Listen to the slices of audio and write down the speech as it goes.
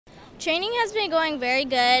Training has been going very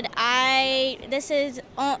good.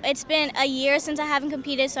 It's been a year since I haven't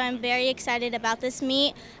competed, so I'm very excited about this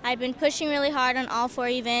meet. I've been pushing really hard on all 4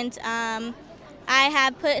 events. I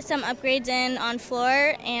have put some upgrades in on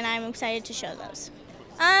floor, and I'm excited to show those.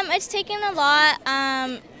 It's taken a lot.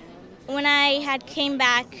 When I had came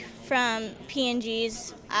back from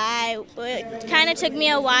P&Gs, it kind of took me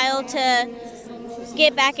a while to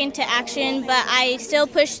get back into action, but I still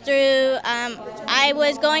pushed through. I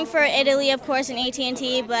was going for Italy, of course, in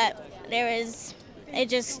AT&T, but it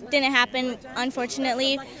just didn't happen,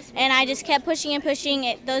 unfortunately, and I just kept pushing and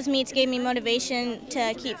pushing. Those meets gave me motivation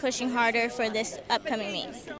to keep pushing harder for this upcoming meet.